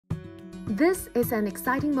This is an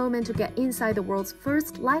exciting moment to get inside the world's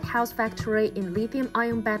first Lighthouse factory in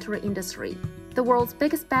lithium-ion battery industry, the world's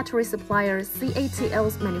biggest battery supplier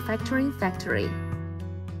CATL's manufacturing factory.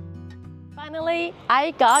 Finally,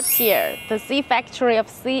 I got here, the Z factory of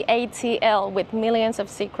CATL with millions of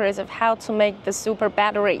secrets of how to make the super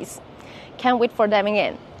batteries. Can't wait for diving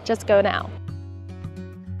in. Just go now.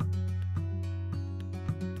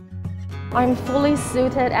 I'm fully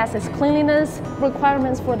suited as its cleanliness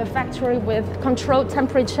requirements for the factory with controlled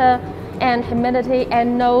temperature and humidity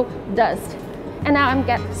and no dust. And now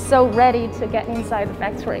I'm so ready to get inside the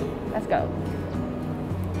factory. Let's go.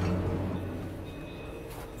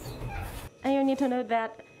 And you need to know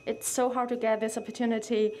that it's so hard to get this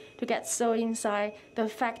opportunity to get so inside the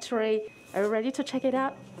factory. Are you ready to check it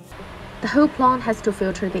out? The whole plant has to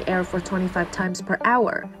filter the air for 25 times per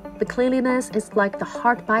hour. The cleanliness is like the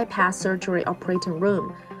heart bypass surgery operating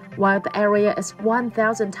room, while the area is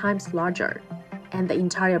 1,000 times larger. And the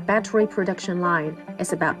entire battery production line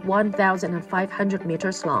is about 1,500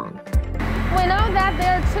 meters long. We know that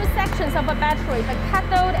there are two sections of a battery, the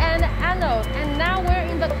cathode and anode, and now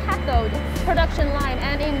we're in the cathode production line.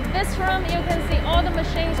 And in this room, you can see all the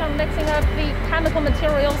machines are mixing up the chemical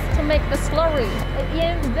materials to make the slurry.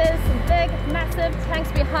 In this big, massive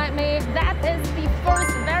tanks behind me, that is the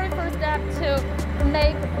very first step to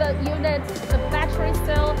make the unit, the battery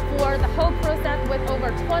cell for the whole process with over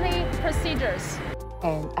 20 procedures.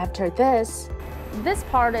 And after this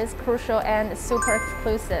part is crucial and super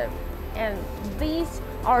exclusive. And these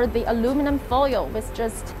are the aluminum foil with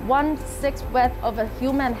just 1/6 width of a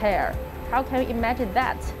human hair. How can you imagine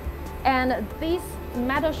that? And these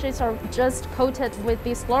metal sheets are just coated with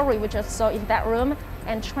the slurry we just saw in that room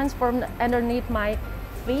and transformed underneath my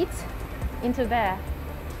feet into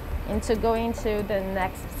going to the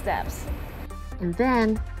next steps. And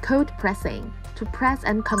then cold pressing to press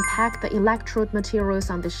and compact the electrode materials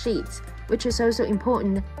on the sheets, which is also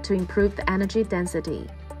important to improve the energy density.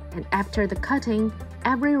 And after the cutting,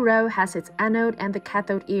 every row has its anode and the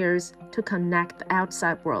cathode ears to connect the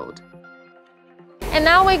outside world. And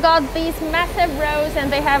now we got these massive rows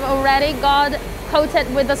and they have already got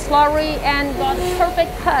coated with the slurry and got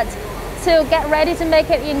perfect cut to get ready to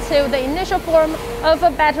make it into the initial form of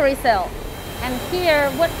a battery cell. And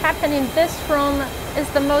here, what happened in this room is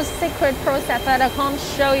the most secret process, but I can't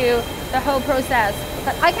show you the whole process.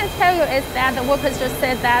 But I can tell you is that the workers just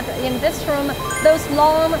said that in this room, those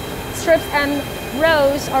long strips and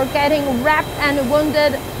rows are getting wrapped and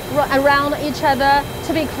wounded around each other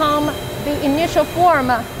to become the initial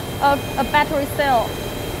form of a battery cell.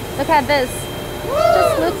 Look at this. It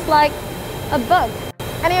just looks like a book.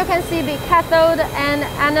 And you can see the cathode and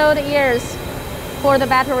anode ears for the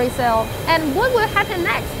battery cell. And what will happen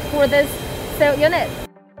next for this cell unit?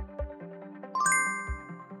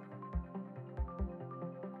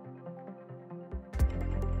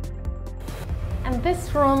 And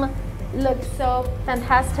this room looks so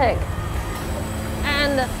fantastic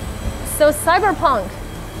and so cyberpunk.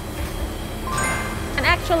 And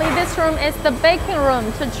actually this room is the baking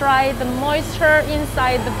room to dry the moisture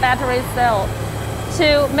inside the battery cell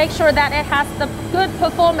to make sure that it has the good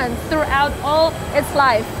performance throughout all its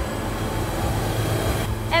life.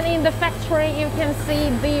 And in the factory you can see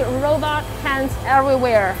the robot hands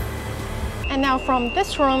everywhere. And now from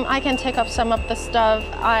this room, I can take up some of the stuff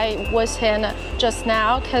I was in just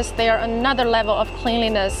now because they are another level of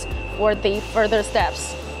cleanliness for the further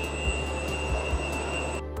steps.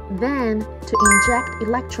 Then, to inject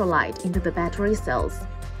electrolyte into the battery cells,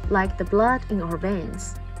 like the blood in our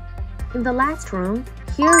veins. In the last room,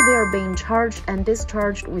 here they are being charged and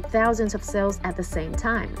discharged with thousands of cells at the same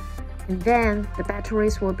time. And then the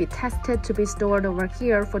batteries will be tested to be stored over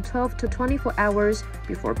here for 12 to 24 hours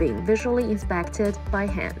before being visually inspected by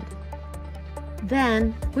hand.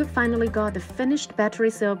 Then we finally got the finished battery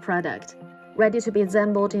cell product, ready to be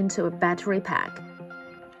assembled into a battery pack.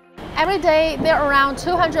 Every day, there are around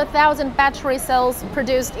 200,000 battery cells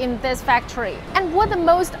produced in this factory. And what the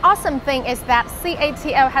most awesome thing is that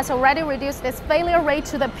CATL has already reduced its failure rate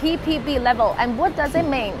to the ppb level. And what does it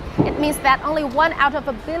mean? It means that only 1 out of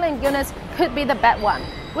a billion units could be the bad one,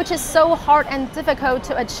 which is so hard and difficult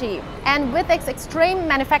to achieve. And with its extreme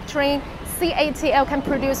manufacturing, CATL can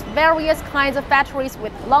produce various kinds of batteries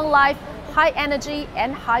with long life, high energy,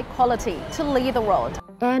 and high quality to lead the world.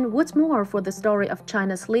 And what's more for the story of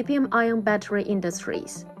China's lithium-ion battery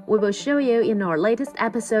industries? We will show you in our latest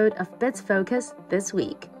episode of Bits Focus this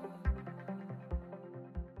week.